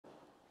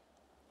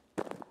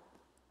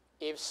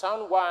If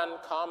someone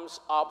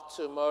comes up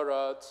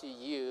tomorrow to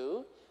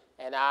you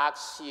and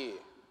asks you,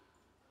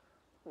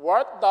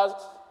 what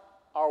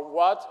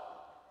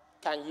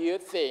can you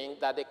think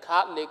that the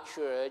Catholic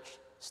Church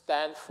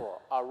stands for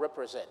or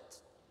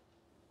represents?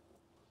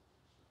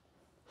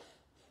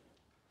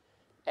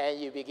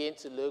 And you begin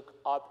to look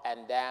up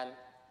and down,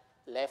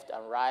 left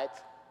and right.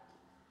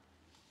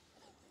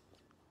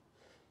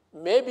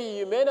 Maybe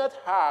you may not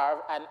have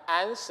an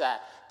answer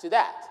to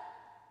that,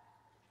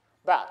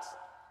 but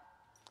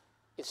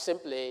it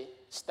simply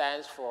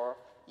stands for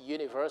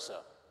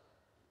universal.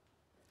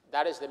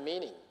 That is the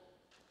meaning.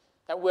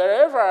 And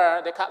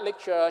wherever the Catholic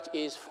Church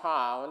is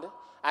found,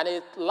 and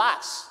it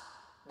lacks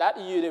that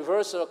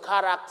universal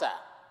character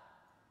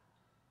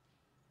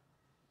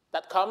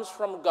that comes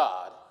from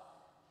God,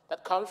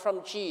 that comes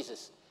from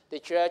Jesus, the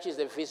church is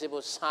the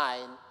visible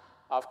sign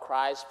of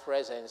Christ's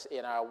presence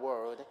in our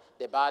world,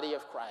 the body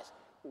of Christ.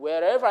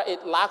 Wherever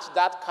it lacks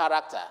that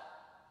character,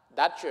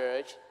 that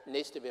church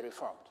needs to be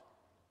reformed.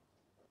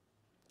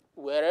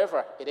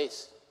 Wherever it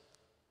is,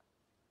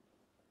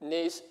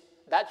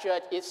 that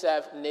church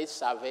itself needs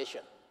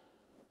salvation.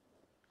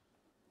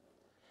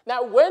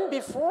 Now,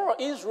 before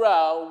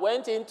Israel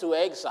went into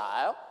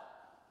exile,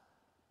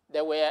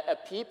 they were a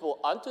people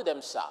unto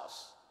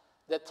themselves.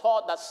 They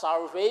thought that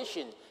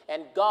salvation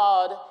and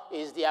God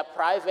is their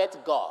private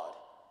God,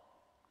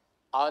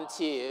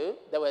 until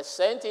they were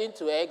sent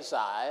into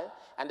exile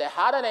and they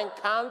had an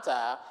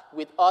encounter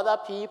with other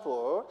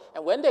people,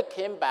 and when they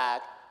came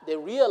back, they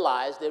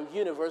realized the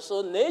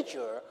universal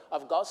nature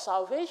of God's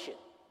salvation.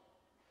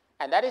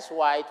 And that is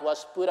why it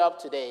was put up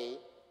today,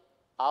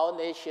 all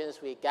nations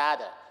will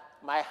gather.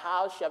 My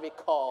house shall be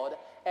called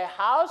a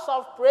house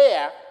of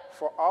prayer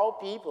for all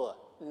people,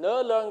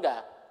 no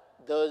longer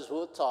those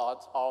who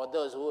thought or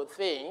those who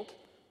think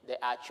they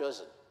are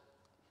chosen.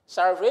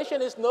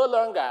 Salvation is no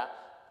longer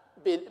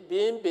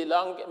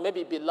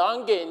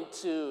belonging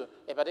to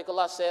a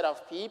particular set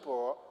of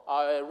people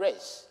or a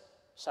race.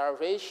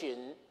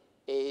 Salvation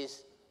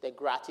is the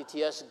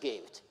gratuitous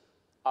gift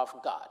of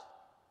God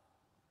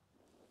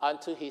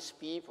unto his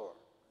people,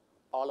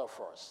 all of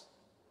us.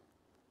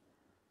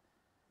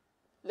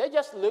 Let's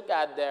just look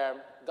at the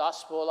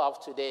gospel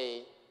of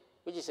today,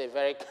 which is a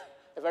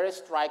very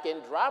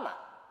striking drama.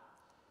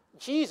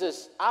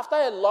 Jesus, after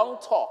a long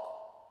talk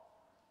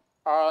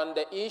on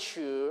the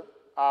issue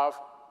of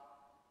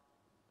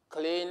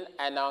clean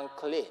and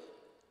unclean,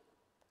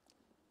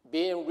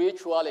 being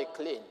ritually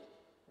clean,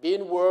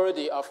 being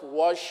worthy of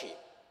worship,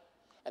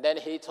 and then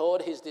he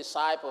told his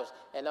disciples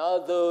and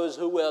all those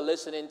who were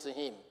listening to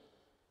him,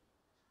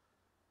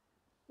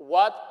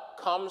 what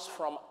comes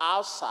from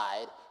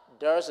outside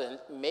doesn't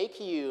make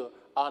you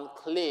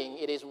unclean.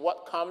 It is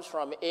what comes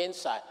from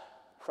inside,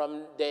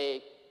 from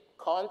the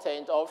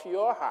content of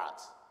your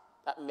heart,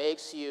 that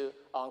makes you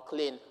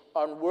unclean,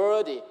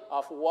 unworthy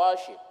of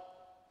worship.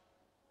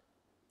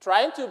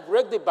 Trying to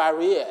break the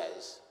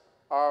barriers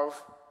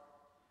of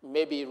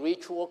maybe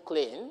ritual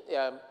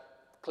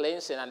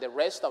cleansing and the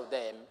rest of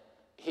them,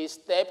 he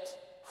stepped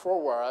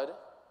forward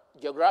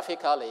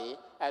geographically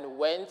and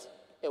went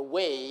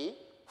away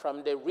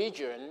from the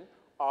region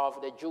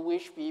of the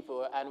Jewish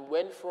people and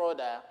went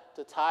further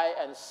to Tyre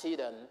and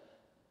Sidon.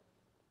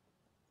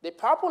 The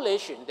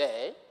population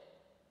there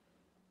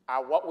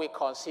are what we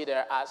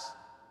consider as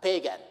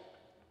pagan,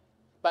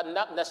 but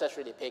not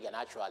necessarily pagan,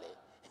 actually.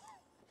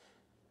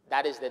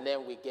 That is the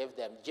name we give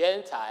them.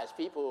 Gentiles,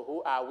 people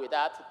who are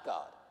without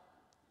God.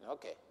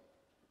 Okay.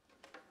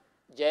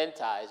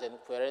 Gentiles in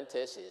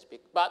parentheses.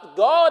 But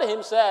God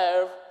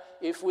himself,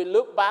 if we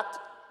look back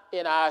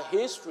in our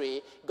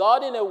history,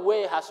 God in a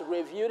way has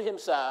revealed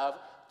himself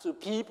to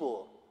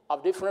people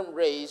of different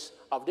race,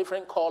 of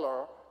different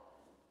color,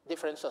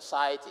 different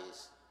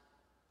societies.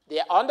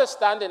 Their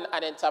understanding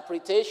and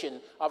interpretation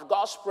of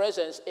God's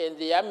presence in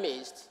their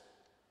midst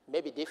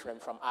may be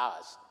different from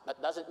ours.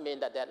 That doesn't mean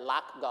that they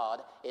lack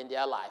God in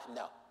their life.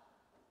 No.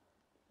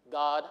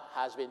 God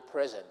has been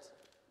present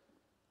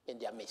in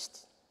their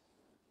midst.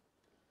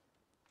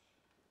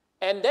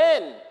 And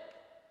then,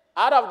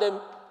 out of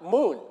the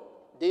moon,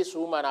 this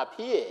woman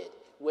appeared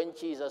when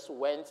Jesus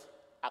went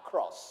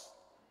across.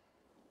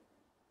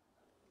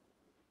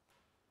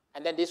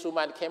 And then this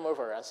woman came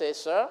over and said,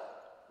 "Sir,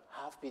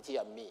 have pity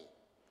on me."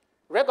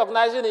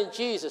 Recognizing in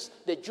Jesus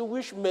the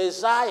Jewish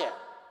Messiah,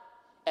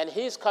 and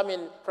he's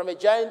coming from a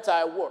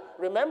Gentile world.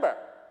 Remember,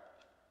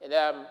 in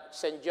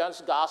St. John's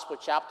Gospel,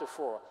 chapter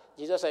 4,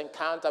 Jesus'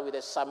 encounter with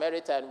a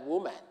Samaritan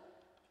woman.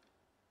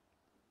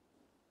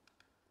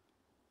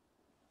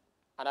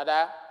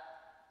 Another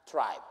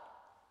tribe.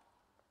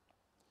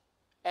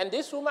 And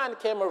this woman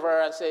came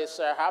over and said,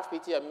 "Sir, have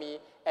pity on me."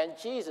 And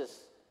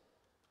Jesus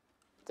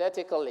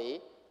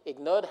pathetically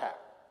ignored her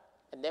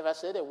and never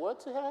said a word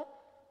to her.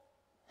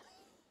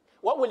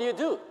 What will you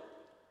do?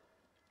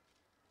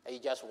 And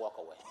you just walk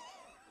away.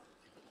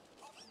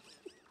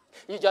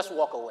 You just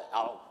walk away.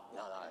 Oh,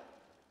 no.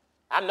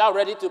 I'm not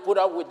ready to put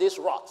up with this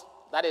rot.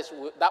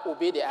 That will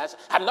be the answer.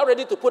 I'm not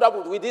ready to put up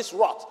with this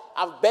rot.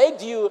 I've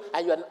begged you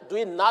and you're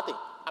doing nothing.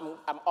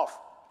 I'm off.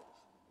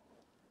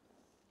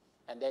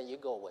 and then you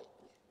go away.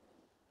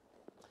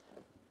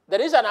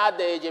 There is an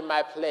adage in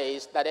my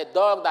place that a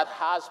dog that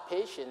has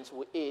patience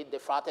will eat the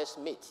fattest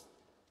meat.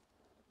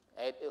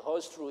 It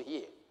holds true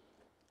here.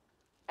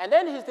 And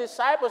then his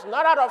disciples,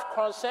 not out of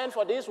concern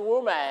for this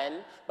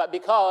woman, but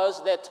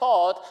because they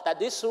thought that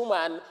this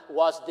woman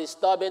was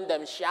disturbing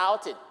them,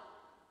 shouting,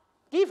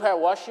 "Give her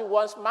what she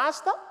wants,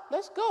 Master.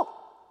 Let's go."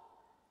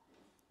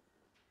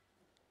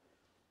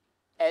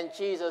 And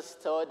Jesus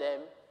told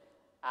them,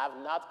 "I have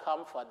not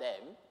come for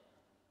them.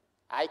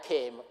 I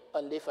came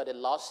only for the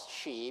lost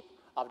sheep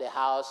of the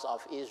house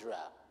of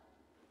Israel."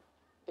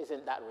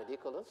 Isn't that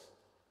ridiculous?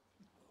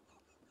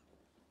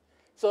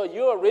 So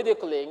you're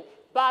ridiculing,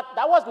 but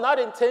that was not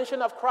the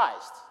intention of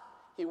Christ.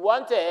 He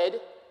wanted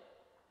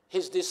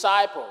his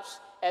disciples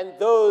and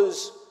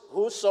those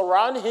who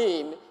surround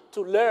him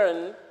to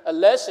learn a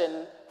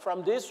lesson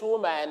from this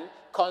woman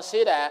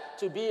considered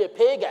to be a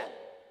pagan.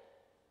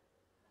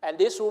 And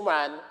this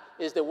woman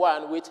is the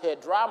one with her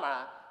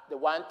drama, the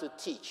one to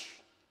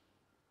teach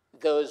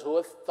those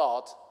who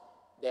thought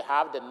they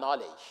have the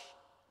knowledge.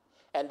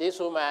 And this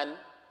woman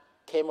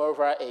came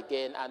over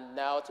again and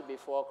knelt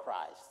before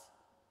Christ.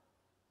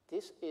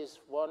 This is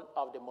one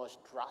of the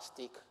most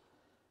drastic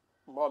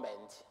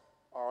moments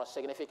or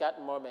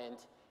significant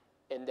moment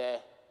in the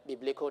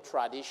biblical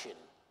tradition.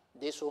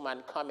 This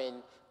woman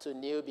coming to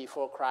kneel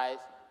before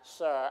Christ,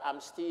 "Sir, I'm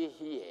still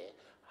here.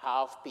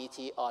 Have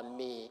pity on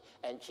me."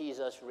 And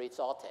Jesus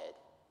retorted,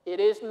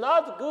 "It is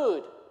not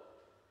good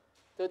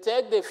to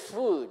take the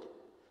food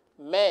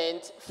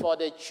meant for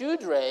the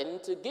children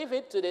to give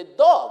it to the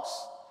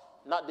dogs."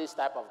 Not this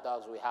type of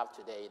dogs we have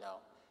today,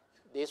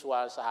 These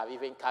ones have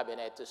even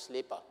cabinet to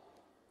sleep on.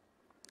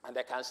 And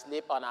they can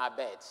sleep on our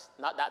beds.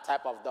 Not that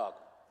type of dog.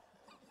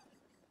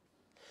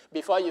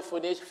 Before you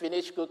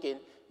finish cooking,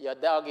 your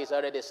dog is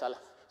already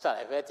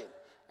salivating.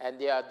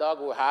 And your dog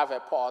will have a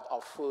pot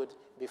of food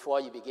before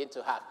you begin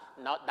to have.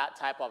 Not that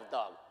type of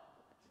dog.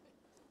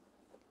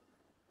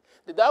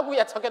 The dog we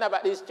are talking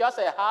about is just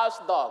a house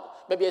dog,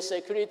 maybe a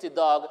security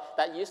dog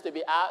that used to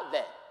be out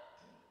there.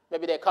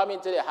 Maybe they come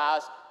into the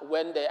house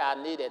when they are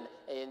needed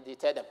and they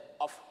tell them,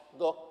 "Off,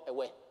 go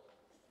away."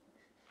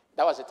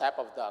 That was the type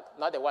of dog,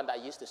 not the one that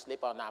used to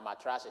sleep on our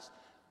mattresses.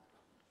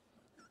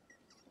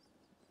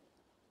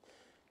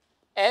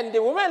 And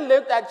the woman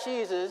looked at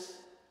Jesus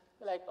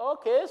like,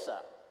 "Okay,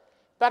 sir.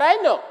 But I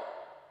know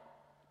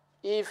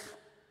if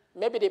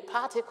maybe the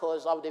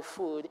particles of the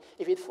food,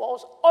 if it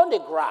falls on the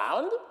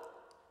ground,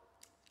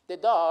 the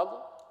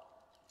dog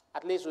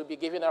at least will be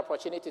given an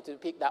opportunity to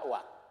pick that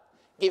one.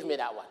 Give me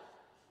that one.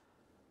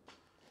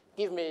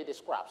 Give me the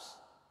scraps.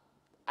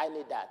 I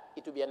need that.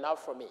 It will be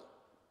enough for me."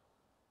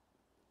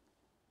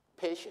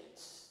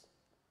 Patience,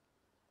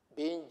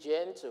 being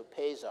gentle,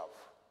 pays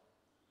off.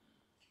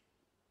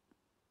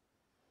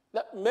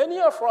 Now, many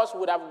of us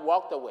would have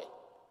walked away.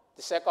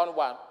 The second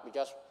one,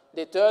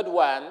 the third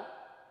one,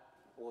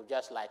 we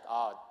just like,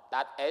 "Oh,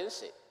 that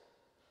ends it."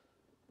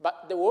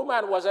 But the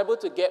woman was able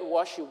to get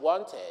what she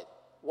wanted,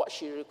 what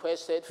she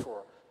requested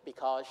for,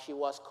 because she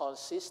was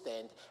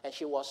consistent and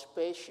she was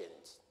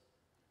patient.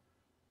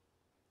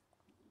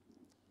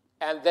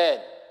 And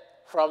then,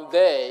 from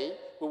there,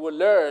 we will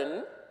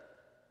learn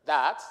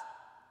that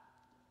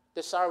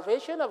the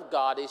salvation of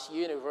God is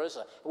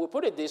universal. We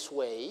put it this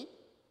way: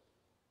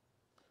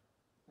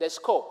 the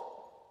scope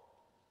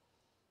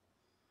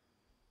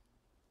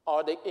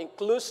or the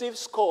inclusive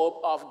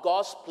scope of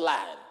God's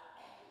plan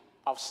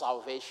of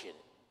salvation,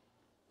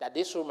 that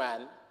this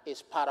woman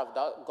is part of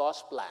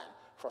God's plan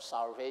for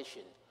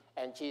salvation.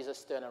 And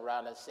Jesus turned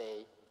around and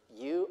said,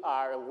 "You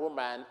are a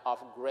woman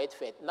of great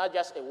faith." Not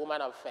just a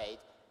woman of faith,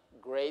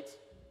 great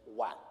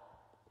one.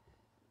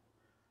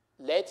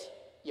 Let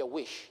your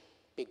wish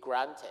be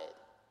granted.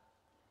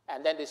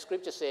 And then the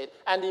scripture said,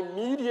 and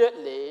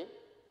immediately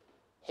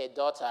her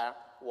daughter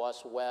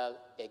was well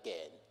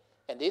again.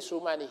 And this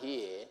woman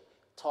here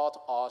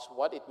taught us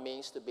what it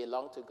means to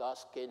belong to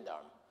God's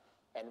kingdom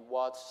and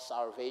what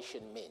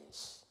salvation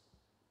means.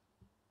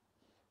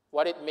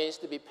 What it means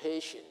to be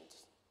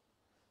patient.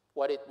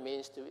 What it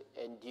means to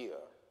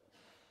endure.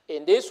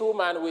 In this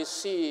woman we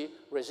see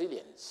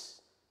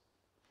resilience.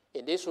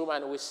 In this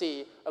woman we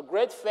see a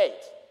great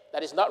faith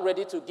that is not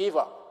ready to give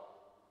up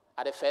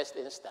at the first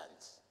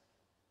instance.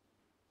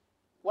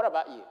 What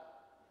about you?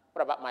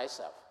 What about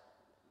myself?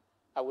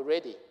 Are we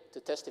ready to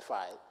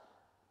testify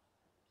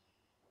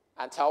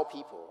and tell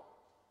people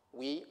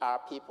we are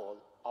people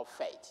of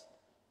faith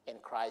in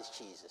Christ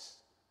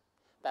Jesus?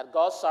 That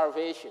God's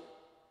salvation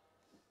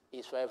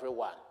is for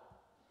everyone.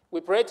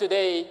 We pray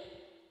today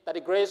that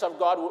the grace of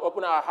God will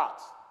open our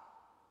hearts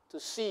to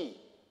see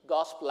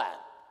God's plan,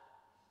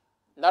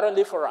 not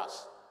only for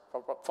us,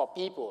 for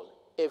people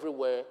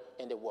everywhere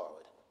in the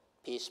world.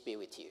 Peace be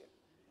with you.